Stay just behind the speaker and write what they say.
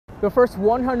The first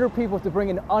 100 people to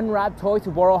bring an unwrapped toy to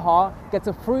Borough Hall gets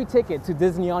a free ticket to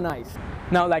Disney on Ice.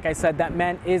 Now, like I said, that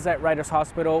man is at Ryder's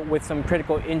Hospital with some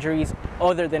critical injuries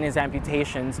other than his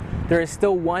amputations. There is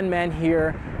still one man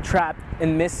here trapped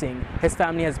and missing. His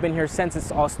family has been here since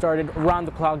this all started, around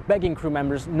the clock, begging crew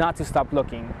members not to stop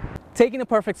looking. Taking a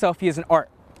perfect selfie is an art.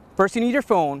 First you need your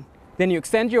phone, then you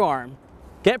extend your arm,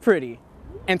 get pretty,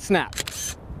 and snap.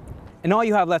 And all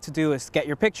you have left to do is get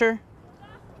your picture,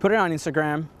 put it on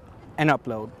Instagram, and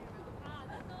upload.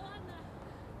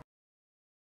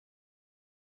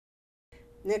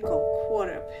 Nickel,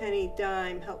 quarter, penny,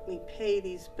 dime, help me pay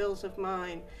these bills of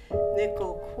mine.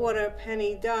 Nickel, quarter,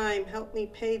 penny, dime, help me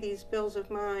pay these bills of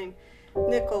mine.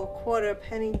 Nickel, quarter,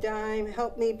 penny, dime,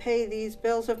 help me pay these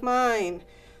bills of mine.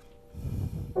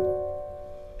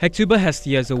 Hectuba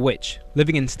Hestia is a witch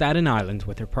living in Staten Island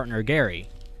with her partner Gary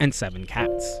and 7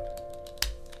 cats.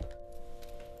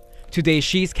 Today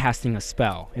she's casting a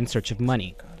spell in search of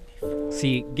money.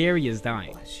 See, Gary is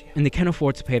dying and they can't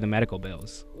afford to pay the medical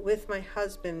bills. With my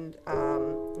husband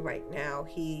right now,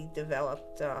 he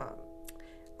developed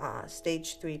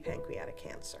stage 3 pancreatic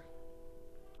cancer.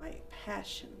 My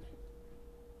passion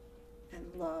and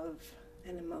love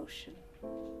and emotion,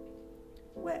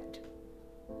 wet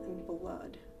and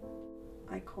blood,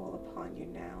 I call upon you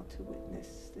now to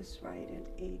witness this rite and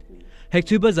aid me.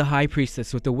 Hectuba is a high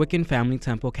priestess with the Wiccan Family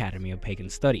Temple Academy of Pagan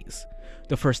Studies.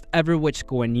 The first ever witch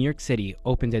school in New York City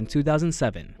opened in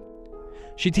 2007.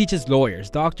 She teaches lawyers,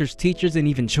 doctors, teachers, and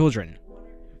even children.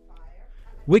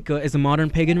 Wicca is a modern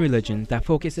pagan religion that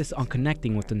focuses on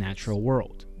connecting with the natural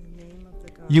world.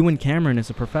 Ewan Cameron is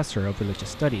a professor of religious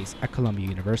studies at Columbia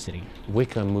University.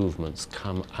 Wicca movements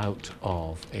come out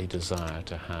of a desire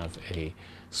to have a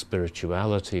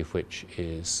spirituality which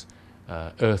is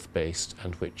earth-based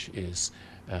and which is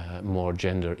more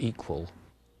gender equal.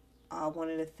 One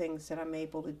of the things that I'm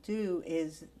able to do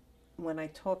is when I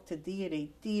talk to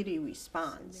deity, deity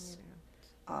responds.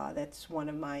 That's one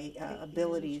of my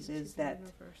abilities, is that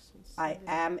I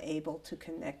am able to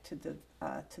connect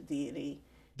to deity.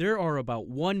 There are about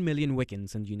 1 million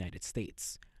Wiccans in the United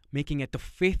States, making it the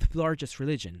 5th largest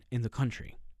religion in the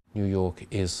country. New York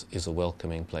is a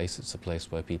welcoming place. It's a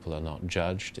place where people are not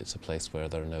judged. It's a place where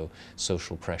there are no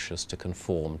social pressures to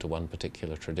conform to one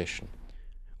particular tradition.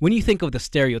 When you think of the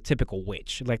stereotypical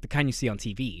witch, like the kind you see on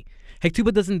TV,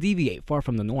 Hectuba doesn't deviate far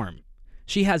from the norm.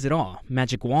 She has it all: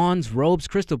 magic wands, robes,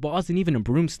 crystal balls, and even a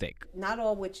broomstick. Not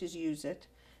all witches use it.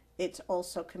 It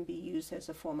also can be used as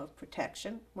a form of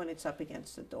protection when it's up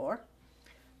against the door.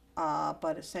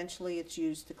 But essentially it's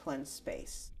used to cleanse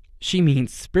space. She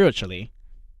means spiritually.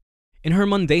 In her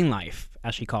mundane life,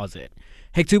 as she calls it,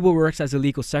 Hectuba works as a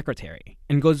legal secretary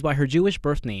and goes by her Jewish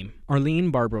birth name,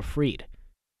 Arlene Barbara Fried.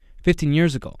 15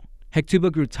 years ago,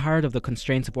 Hectuba grew tired of the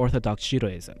constraints of Orthodox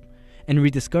Judaism and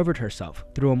rediscovered herself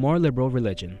through a more liberal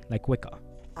religion like Wicca.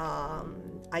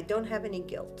 I don't have any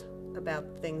guilt about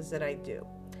things that I do.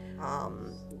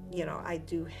 You know, I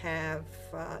do have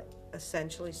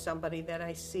essentially somebody that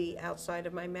I see outside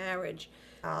of my marriage.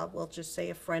 We'll just say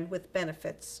a friend with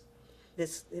benefits.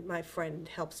 My friend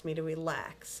helps me to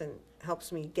relax and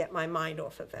helps me get my mind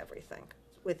off of everything.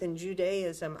 Within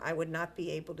Judaism, I would not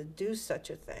be able to do such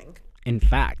a thing. In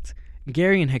fact,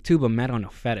 Gary and Hectuba met on a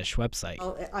fetish website.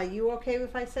 Oh, are you okay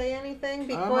if I say anything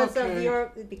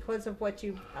because of what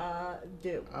you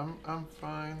do? I'm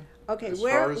fine. Okay,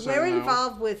 we're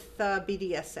involved with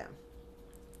BDSM.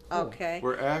 Okay.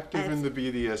 We're active in the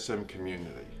BDSM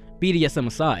community. BDSM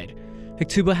aside,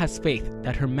 Hectuba has faith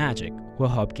that her magic will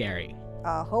help Gary.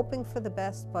 Hoping for the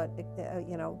best, but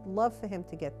you know, love for him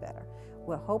to get better.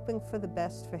 We're hoping for the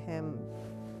best for him.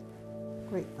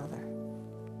 Great Mother,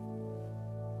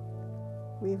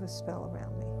 weave a spell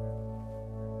around me.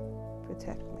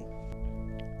 Protect me.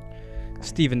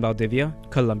 Stephen Valdivia,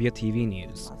 Columbia TV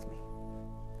News. Love me.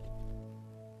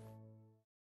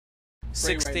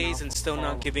 6 days and still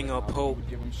not giving up hope.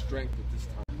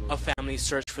 A family's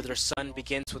search for their son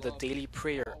begins with a daily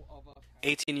prayer.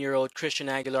 18-year-old Christian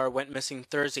Aguilar went missing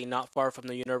Thursday not far from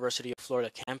the University of Florida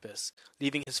campus,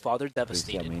 leaving his father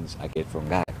devastated. That means a gift from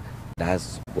God.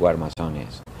 That's where my son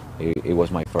is. It was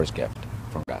my first gift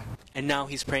from God. And now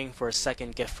he's praying for a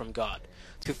second gift from God,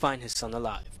 to find his son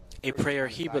alive. A prayer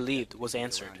he believed was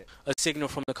answered. A signal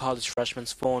from the college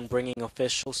freshman's phone bringing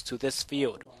officials to this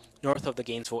field, north of the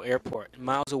Gainesville airport,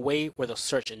 miles away where the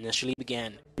search initially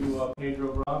began.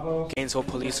 Gainesville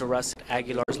police arrested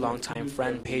Aguilar's longtime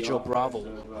friend Pedro Bravo,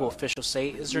 who officials say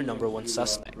is their #1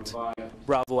 suspect.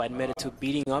 Bravo admitted to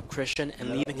beating up Christian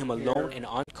and leaving him alone and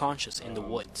unconscious in the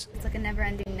woods. It's like a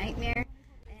never-ending nightmare.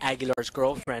 Aguilar's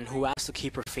girlfriend, who asked to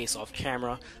keep her face off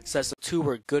camera, says the two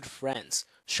were good friends.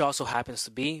 She also happens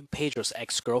to be Pedro's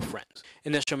ex-girlfriend.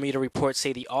 Initial media reports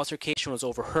say the altercation was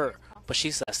over her, but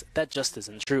she says that just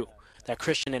isn't true, that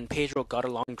Christian and Pedro got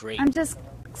along great. I'm just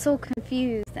so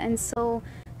confused and so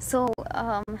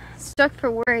struck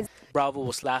for words. Bravo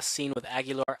was last seen with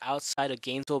Aguilar outside a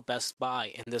Gainesville Best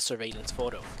Buy in this surveillance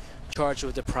photo. Charged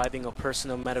with depriving of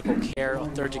personal medical care, a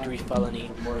third-degree felony,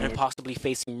 and possibly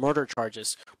facing murder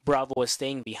charges, Bravo is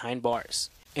staying behind bars.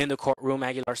 In the courtroom,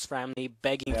 Aguilar's family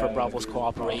begging for Bravo's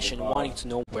cooperation, wanting to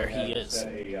know where he is.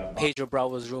 Pedro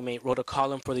Bravo's roommate wrote a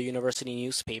column for the university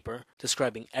newspaper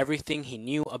describing everything he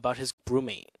knew about his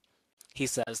roommate. He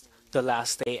says, the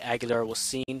last day Aguilar was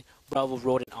seen, Bravo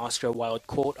wrote an Oscar Wilde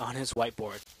quote on his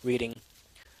whiteboard, reading,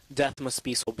 "Death must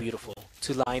be so beautiful,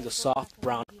 to lie in the soft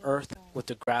brown earth with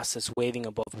the grasses waving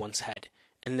above one's head,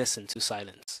 and listen to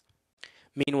silence."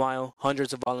 Meanwhile,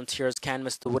 hundreds of volunteers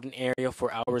canvassed the wooden area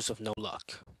for hours of no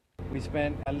luck. We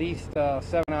spent at least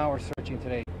 7 hours searching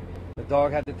today. The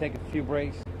dog had to take a few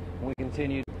breaks. We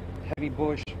continued heavy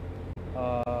bush,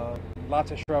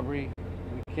 lots of shrubbery.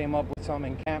 We came up with some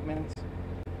encampments,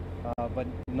 but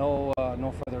no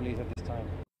further leads at this time.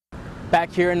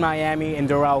 Back here in Miami, in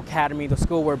Doral Academy, the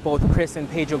school where both Chris and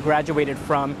Pedro graduated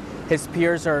from, his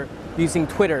peers are using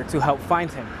Twitter to help find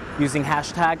him, using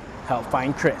hashtag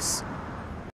 #HelpFindChris.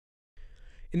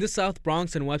 In the South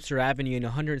Bronx and Webster Avenue in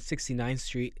 169th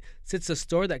Street sits a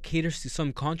store that caters to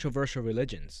some controversial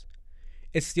religions.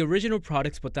 It's the original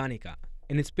Products Botanica,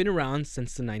 and it's been around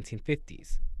since the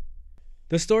 1950s.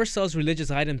 The store sells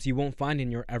religious items you won't find in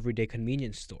your everyday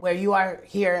convenience store. Where you are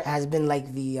here has been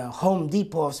like the Home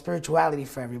Depot of spirituality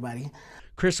for everybody.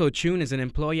 Chris O'Chun is an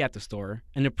employee at the store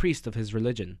and a priest of his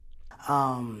religion.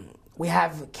 We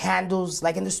have candles,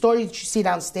 like in the store you see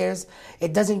downstairs,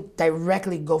 it doesn't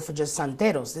directly go for just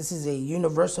santeros. This is a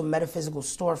universal metaphysical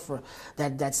store for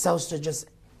that sells to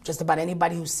just about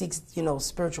anybody who seeks,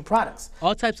 spiritual products.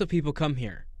 All types of people come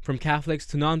here, from Catholics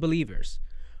to non-believers.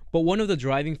 But one of the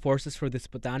driving forces for this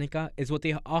botanica is what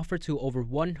they offer to over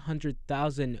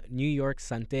 100,000 New York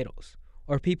santeros,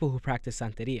 or people who practice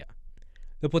santeria.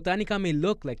 The botanica may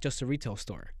look like just a retail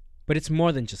store, but it's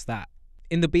more than just that.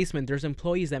 In the basement, there's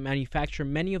employees that manufacture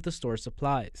many of the store's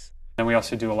supplies. And we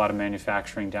also do a lot of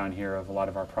manufacturing down here of a lot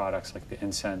of our products, like the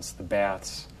incense, the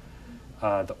baths,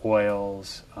 the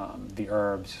oils, the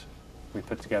herbs. We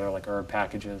put together like herb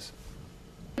packages.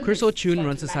 Chris O'Chun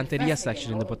runs the Santeria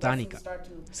section in the Botanica.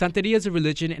 Santeria is a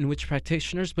religion in which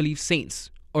practitioners believe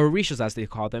saints, or orishas as they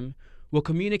call them, will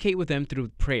communicate with them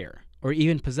through prayer, or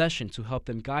even possession to help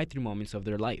them guide through moments of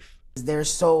their life. They're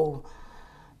so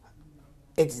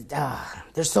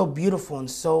beautiful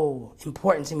and so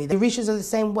important to me. The orishas are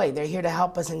the same way. They're here to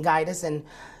help us and guide us, and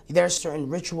there are certain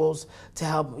rituals to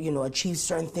help, achieve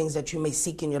certain things that you may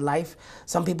seek in your life.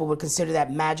 Some people would consider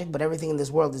that magic, but everything in this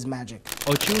world is magic.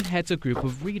 O'Chun heads a group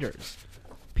of readers,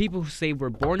 people who say we're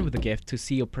born with a gift to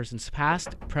see a person's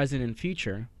past, present, and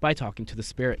future by talking to the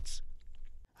spirits.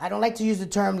 I don't like to use the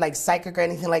term like psychic or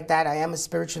anything like that. I am a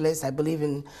spiritualist. I believe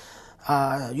in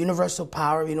universal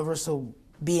power, universal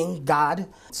being, God.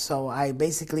 So I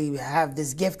basically have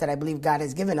this gift that I believe God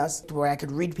has given us, where I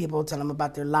could read people, tell them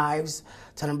about their lives,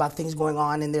 tell them about things going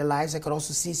on in their lives. I could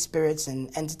also see spirits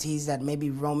and entities that may be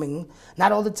roaming.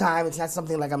 Not all the time. It's not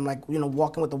something like I'm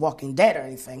walking with the Walking Dead or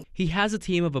anything. He has a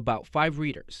team of about 5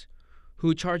 readers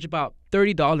who charge about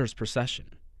 $30 per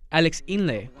session. Alex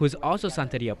Inle, who is also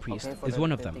Santeria priest, is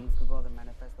one of them.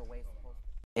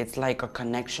 It's like a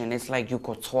connection. It's like you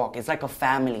could talk. It's like a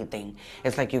family thing.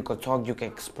 It's like you could talk, you could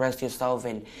express yourself,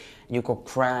 and you could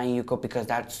cry, because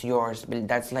that's yours.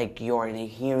 That's like yours, and they're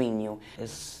hearing you.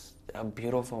 It's a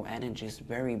beautiful energy. It's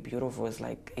very beautiful. It's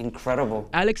like incredible.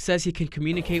 Alex says he can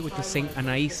communicate with the Saint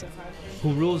Anaisa,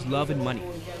 who rules love and money.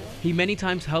 He many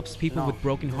times helps people with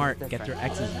broken heart get their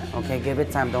exes back. Okay, give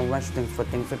it time. Don't rush things for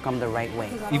things to come the right way.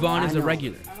 Yvonne is a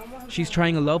regular. She's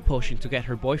trying a love potion to get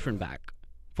her boyfriend back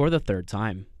for the 3rd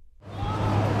time.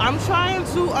 I'm trying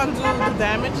to undo the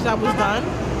damage that was done,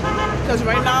 because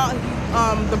right now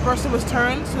the person was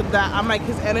turned so that I'm like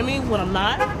his enemy when I'm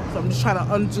not. So I'm just trying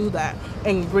to undo that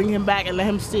and bring him back and let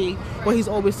him see what he's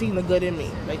always seen, the good in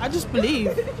me. I just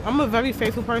believe I'm a very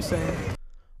faithful person.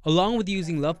 Along with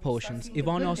using love potions,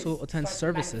 Yvonne also attends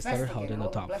services that are held on the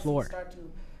top floor.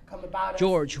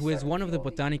 George, who is one of the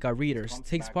Botanica readers,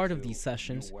 takes part of these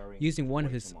sessions using one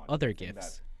of his other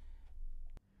gifts.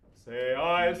 Sea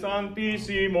el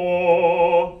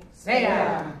Santísimo.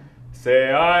 Sea. Sea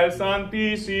el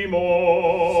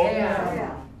Santísimo.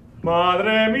 Sea.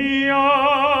 Madre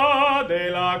mía de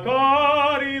la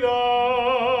caridad.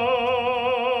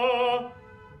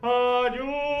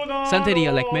 Ayuda.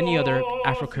 Santeria, like many other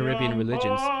Afro-Caribbean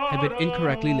religions, have been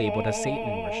incorrectly labeled as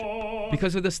Satan worship.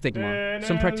 Because of the stigma,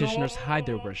 some practitioners hide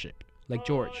their worship, like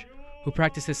George, who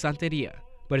practices Santeria,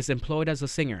 but is employed as a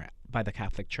singer by the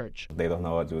Catholic Church. They don't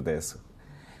know how to do this.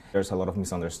 There's a lot of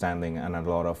misunderstanding and a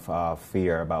lot of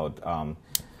fear about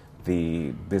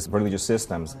these religious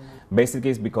systems.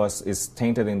 Basically, it's because it's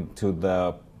tainted into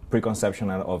the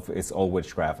preconception of it's all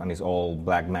witchcraft and it's all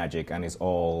black magic and it's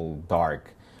all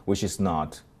dark, which is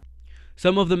not.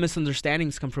 Some of the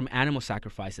misunderstandings come from animal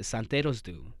sacrifices santeros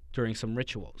do during some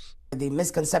rituals. The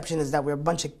misconception is that we're a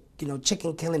bunch of,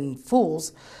 chicken-killing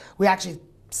fools. We actually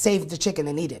save the chicken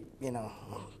and eat it, A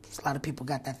lot of people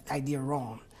got that idea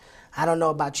wrong. I don't know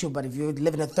about you, but if you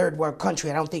live in a third world country,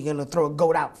 I don't think you're going to throw a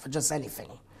goat out for just anything.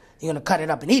 You're going to cut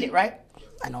it up and eat it, right?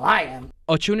 I know I am.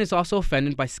 Ochun is also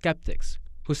offended by skeptics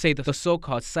who say that the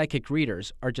so-called psychic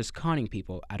readers are just conning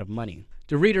people out of money.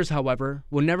 The readers, however,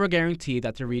 will never guarantee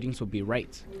that their readings will be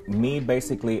right. Me,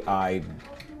 basically, I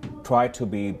try to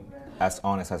be as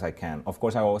honest as I can. Of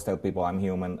course, I always tell people I'm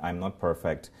human, I'm not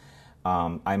perfect.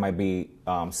 I might be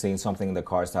seeing something in the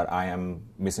cards that I am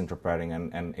misinterpreting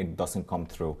and it doesn't come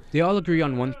through. They all agree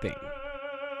on one thing.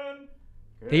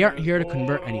 They aren't here to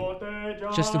convert anyone,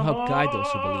 just to help guide those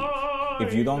who believe.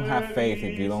 If you don't have faith,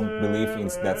 if you don't believe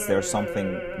that there's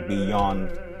something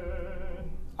beyond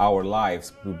our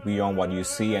lives, beyond what you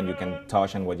see and you can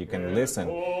touch and what you can listen,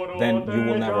 then you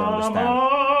will never understand.